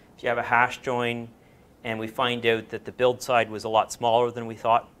time. If you have a hash join and we find out that the build side was a lot smaller than we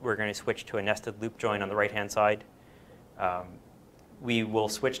thought, we're going to switch to a nested loop join on the right-hand side. We will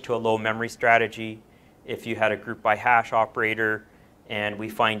switch to a low memory strategy. If you had a group by hash operator and we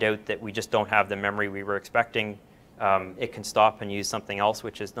find out that we just don't have the memory we were expecting, it can stop and use something else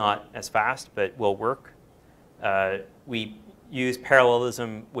which is not as fast but will work. We use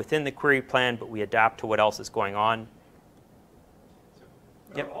parallelism within the query plan, but we adapt to what else is going on.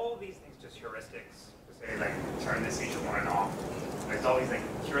 So are all of these things just heuristics to say, like, turn this feature on and off? There's all these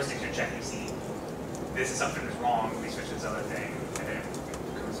heuristics you're checking to see this is something that's wrong, we switch to this other thing, and then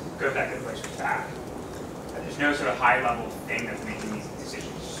it goes back to the place back. But there's no sort of high-level thing that's making these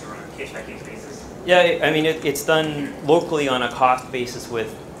decisions sort of on a case-by-case basis. Yeah, I mean, it's done locally on a cost basis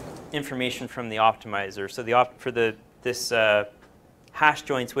with information from the optimizer. So for this hash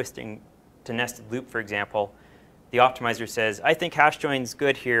join switching to nested loop, for example, the optimizer says, I think hash join's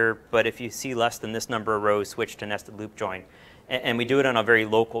good here, but if you see less than this number of rows, switch to nested loop join. And we do it on a very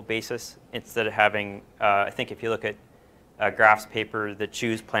local basis instead of having, I think if you look at Graf's paper, the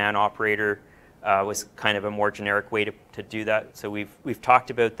choose plan operator was kind of a more generic way to do that. So we've talked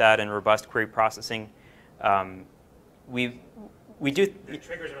about that in robust query processing. We do. The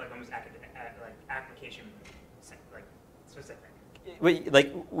triggers are like almost application specific.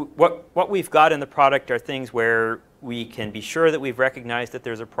 What we've got in the product are things where we can be sure that we've recognized that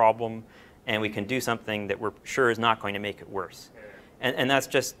there's a problem, and we can do something that we're sure is not going to make it worse. Yeah. And that's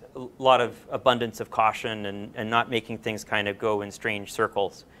just a lot of abundance of caution and not making things kind of go in strange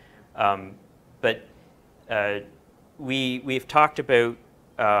circles. But we've talked about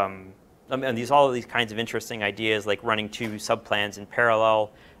all of these kinds of interesting ideas, like running two subplans in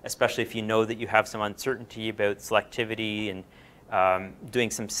parallel, especially if you know that you have some uncertainty about selectivity, and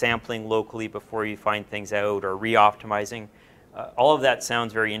doing some sampling locally before you find things out, or re-optimizing. All of that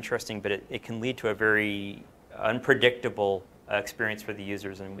sounds very interesting, but it can lead to a very unpredictable experience for the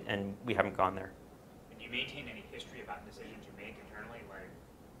users, and we haven't gone there. Do you maintain any history about decisions you make internally? Like,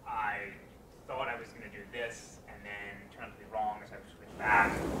 I thought I was going to do this, and then it turned out to be wrong, so I switched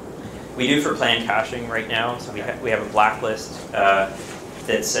back. We do for plan caching right now, so we have a blacklist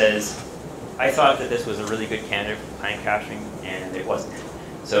that says, I thought that this was a really good candidate for plan caching, and it wasn't.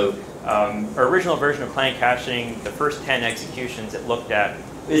 So our original version of plan caching, the first 10 executions it looked at,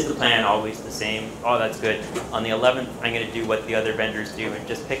 is the plan always the same? Oh, that's good. On the 11th, I'm going to do what the other vendors do and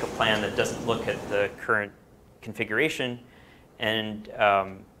just pick a plan that doesn't look at the current configuration. And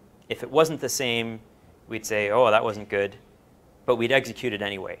if it wasn't the same, we'd say, oh, that wasn't good. But we'd execute it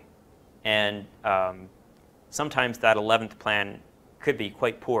anyway. And sometimes that 11th plan could be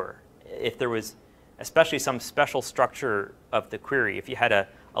quite poor. If there was especially some special structure of the query, if you had a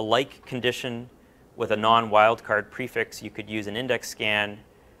like condition with a non-wildcard prefix, you could use an index scan.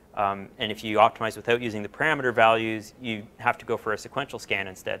 And if you optimize without using the parameter values, you have to go for a sequential scan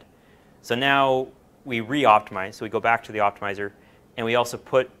instead. So now we re-optimize. So we go back to the optimizer, and we also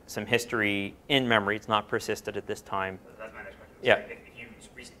put some history in memory. It's not persisted at this time. That's my next question. Yeah. If you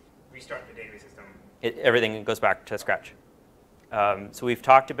restart the database everything goes back to scratch. So we've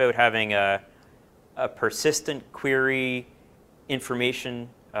talked about having a persistent query information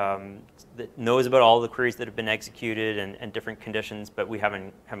that knows about all the queries that have been executed and different conditions, but we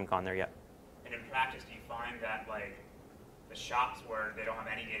haven't gone there yet. And in practice, do you find that like the shops where they don't have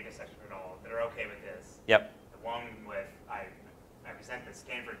any database section at all, that are okay with this? Yep. The one with, I present the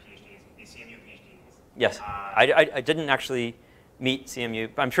Stanford PhDs, the CMU PhDs. Yes. I didn't actually meet CMU,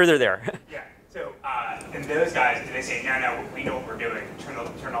 but I'm sure they're there. Yeah. So, and those guys, do they say, no, we know what we're doing, turn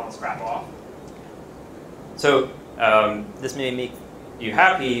all this crap off? So this may make you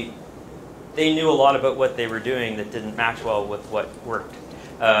happy. They knew a lot about what they were doing that didn't match well with what worked.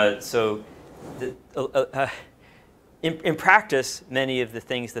 In practice, many of the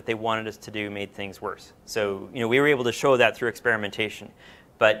things that they wanted us to do made things worse. So we were able to show that through experimentation.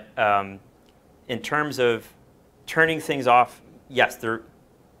 But in terms of turning things off, yes,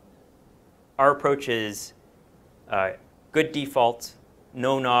 our approach is good defaults,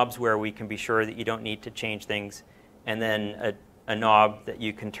 no knobs where we can be sure that you don't need to change things, and then a knob that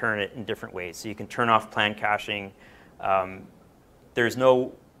you can turn it in different ways. So you can turn off plan caching. Our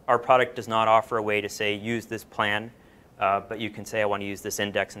product does not offer a way to say use this plan, but you can say I want to use this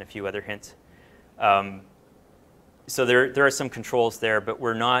index and a few other hints. So there are some controls there, but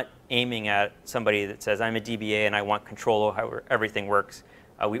we're not aiming at somebody that says I'm a DBA and I want control of how everything works.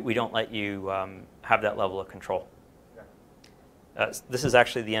 We don't let you have that level of control. This is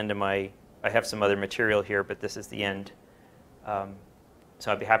actually the end of I have some other material here, but this is the end.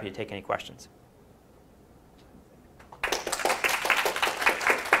 So I'd be happy to take any questions.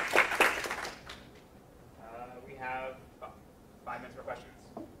 We have 5 minutes for questions.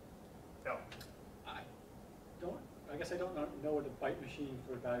 Phil. I guess I don't know what a byte machine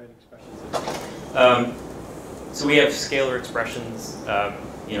for evaluating expressions is. So we have scalar expressions.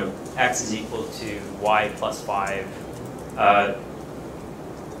 X is equal to y plus 5.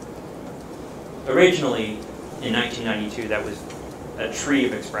 Originally, in 1992, that was a tree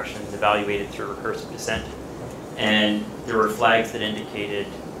of expressions evaluated through recursive descent. And there were flags that indicated,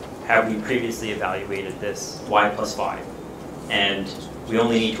 have we previously evaluated this y plus 5? And we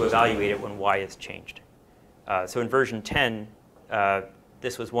only need to evaluate it when y is changed. So in version 10,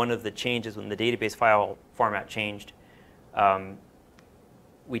 this was one of the changes when the database file format changed.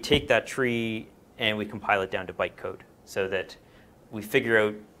 We take that tree and we compile it down to bytecode so that we figure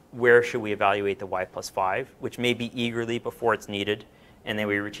out where should we evaluate the y plus 5, which may be eagerly before it's needed, and then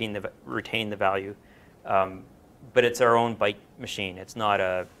we retain the value. But it's our own byte machine. It's not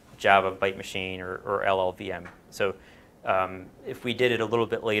a Java byte machine or LLVM. So if we did it a little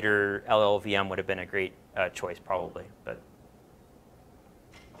bit later, LLVM would have been a great choice probably. But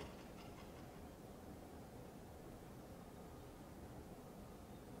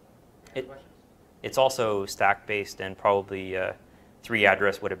it's also stack-based, and probably 3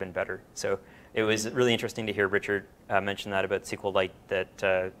 address would have been better. So it was really interesting to hear Richard mention that about SQLite, that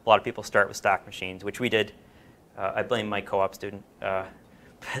a lot of people start with stack machines, which we did. I blame my co-op student. But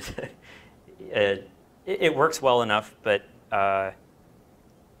it works well enough, but our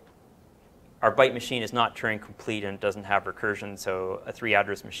byte machine is not Turing complete and doesn't have recursion, so a 3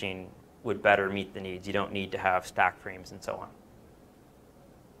 address machine would better meet the needs. You don't need to have stack frames and so on.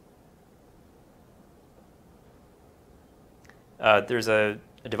 There's a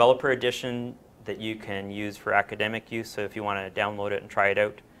developer edition that you can use for academic use, so if you want to download it and try it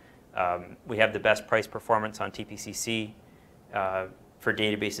out. We have the best price performance on TPCC for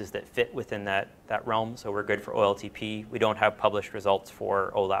databases that fit within that realm, so we're good for OLTP. We don't have published results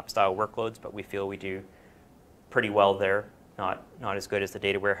for OLAP-style workloads, but we feel we do pretty well there. Not as good as the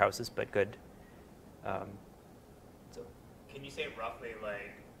data warehouses, but good. So can you say roughly,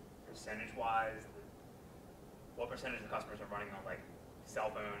 like, percentage-wise, what percentage of the customers are running on, like, cell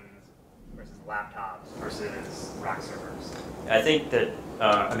phones versus laptops versus rack servers? I think that,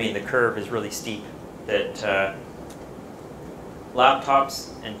 the curve is really steep, that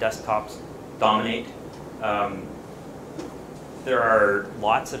laptops and desktops dominate. There are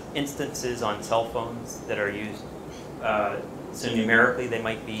lots of instances on cell phones that are used. So numerically, they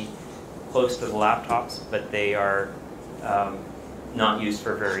might be close to the laptops, but they are not used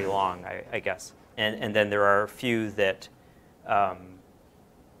for very long, I guess. And then there are a few that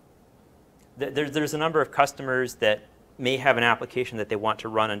there's a number of customers that may have an application that they want to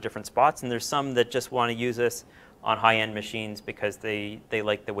run on different spots, and there's some that just want to use us on high-end machines because they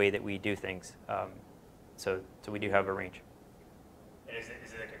like the way that we do things. So we do have a range. And is it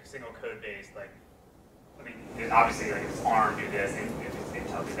like a single code base? Like, obviously, like, it's ARM do this, and it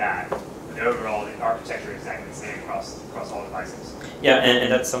tells you that. But overall, the architecture is exactly the same across all devices. Yeah,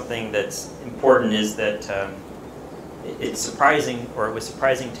 and that's something that's important is that it's surprising, or it was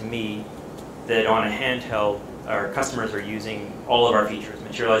surprising to me, that on a handheld, our customers are using all of our features,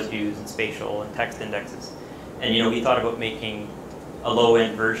 materialized views and spatial and text indexes. And we thought about making a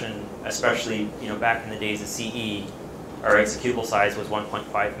low-end version, especially back in the days of CE, our executable size was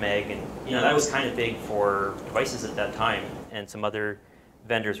 1.5 meg, and that was kind of big for devices at that time. And some other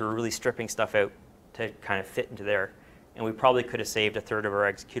vendors were really stripping stuff out to kind of fit into there. And we probably could have saved a third of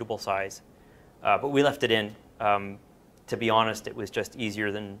our executable size, but we left it in. To be honest, it was just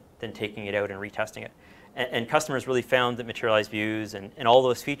easier than taking it out and retesting it. And customers really found that materialized views and all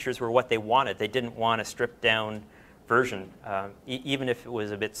those features were what they wanted. They didn't want a stripped down version. Even if it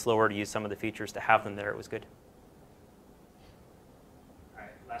was a bit slower to use some of the features, to have them there, it was good. All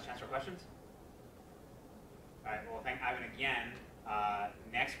right, last chance for questions? All right, well, thank Ivan again.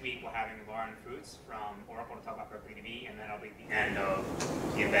 Next week, we're having Lauren Fruits from Oracle to talk about ProPDB, and then that'll be the end of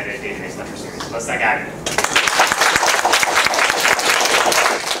the embedded database lecture series. Let's thank Ivan.